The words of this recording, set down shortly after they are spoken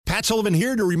Matt Sullivan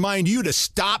here to remind you to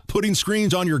stop putting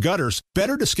screens on your gutters.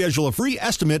 Better to schedule a free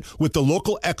estimate with the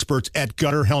local experts at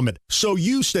Gutter Helmet so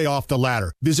you stay off the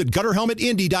ladder. Visit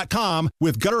GutterHelmetIndy.com.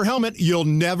 With Gutter Helmet, you'll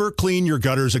never clean your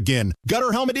gutters again.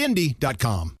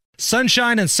 GutterHelmetIndy.com.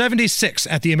 Sunshine and 76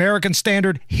 at the American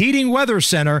Standard Heating Weather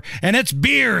Center, and it's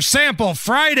Beer Sample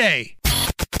Friday.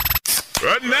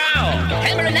 Right now,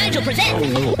 Hammer and Nigel present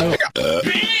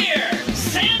Beer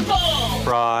Sample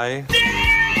Fry.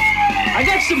 I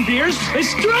got some beers.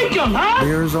 Let's drink them, huh?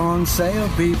 Beers on sale,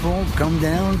 people. Come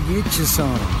down, get you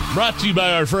some. Brought to you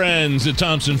by our friends at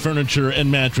Thompson Furniture and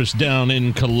Mattress down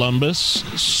in Columbus.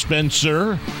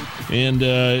 Spencer and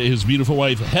his beautiful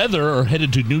wife Heather are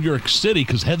headed to New York City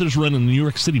because Heather's running the New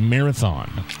York City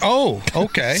Marathon. Oh,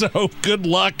 okay. So good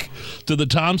luck to the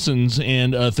Thompsons,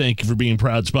 and thank you for being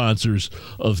proud sponsors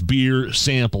of Beer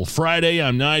Sample Friday.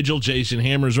 I'm Nigel. Jason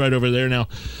Hammer's right over there. Now,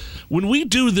 when we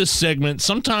do this segment,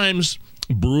 sometimes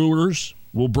brewers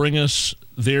will bring us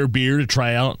their beer to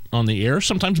try out on the air.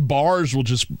 Sometimes bars will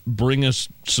just bring us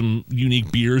some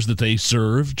unique beers that they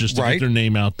serve just to get their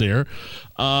name out there.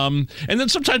 And then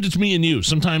sometimes it's me and you.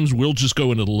 Sometimes we'll just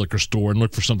go into the liquor store and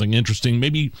look for something interesting.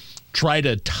 Maybe try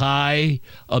to tie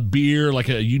a beer, like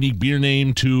a unique beer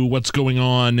name, to what's going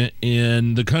on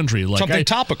in the country. Like something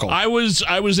topical. I was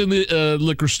in the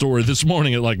liquor store this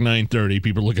morning at like 9:30.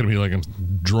 People looking at me like I'm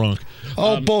drunk.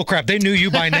 Oh, bullcrap. They knew you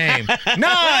by name.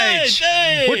 Nige!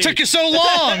 Hey! What took you so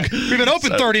long? We've been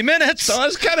open 30 minutes. So I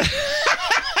was kind of...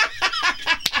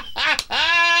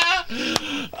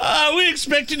 we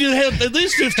expected you to have at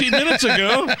least 15 minutes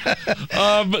ago.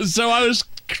 So I was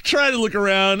trying to look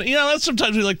around. You know,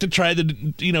 sometimes we like to try to,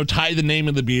 tie the name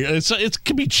of the beer. It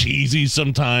can be cheesy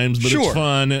sometimes, but it's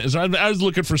fun. So I was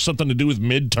looking for something to do with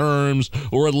midterms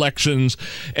or elections,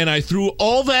 and I threw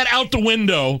all that out the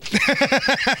window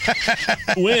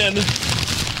when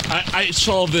I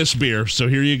saw this beer. So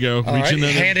here you go. All right,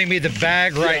 handing me the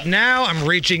bag right now. I'm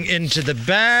reaching into the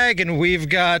bag, and we've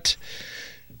got...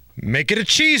 Make It a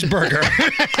Cheeseburger.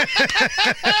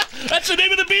 That's the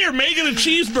name of the beer. Make It a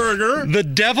Cheeseburger. The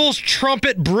Devil's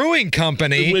Trumpet Brewing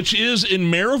Company. Which is in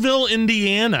Merrillville,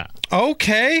 Indiana.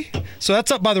 Okay. So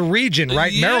that's up by the region,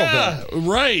 right? Yeah, Merrillville.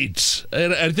 Right.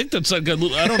 And I think that's like a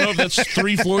little, I don't know if that's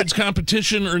Three Floyds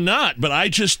competition or not, but I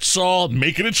just saw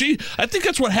Make It a Cheese. I think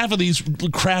that's what half of these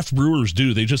craft brewers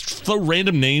do. They just throw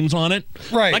random names on it.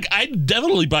 Right. Like, I'd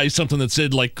definitely buy something that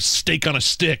said, like, Steak on a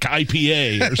Stick,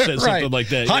 IPA, or said something like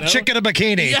that. Hot chick in a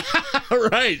bikini. Yeah,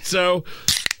 right. So.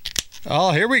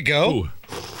 Oh, here we go. Ooh.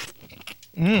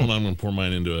 Hold on, I'm going to pour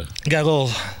mine into Got a little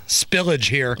spillage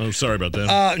here. Oh, sorry about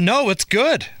that. No, it's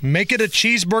good. Make It a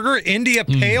Cheeseburger, India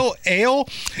Pale Ale.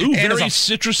 Ooh, very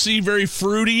citrusy, very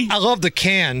fruity. I love the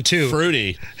can, too.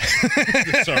 Fruity.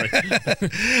 Sorry.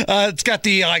 It's got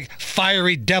the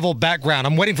fiery devil background.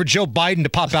 I'm waiting for Joe Biden to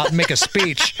pop out and make a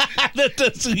speech.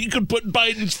 You could put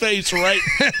Biden's face right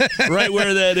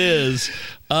where that is.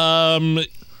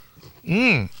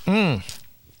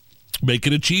 Make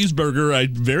It a Cheeseburger.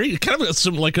 Very kind of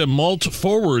like a malt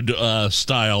forward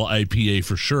style IPA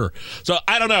for sure. So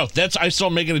I don't know. I saw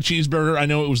Make It a Cheeseburger. I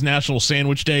know it was National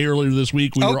Sandwich Day earlier this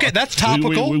week. That's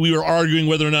topical. We were arguing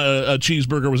whether or not a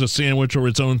cheeseburger was a sandwich or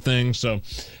its own thing. So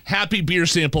happy Beer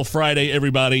Sample Friday,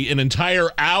 everybody. An entire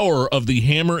hour of the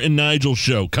Hammer and Nigel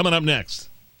show coming up next.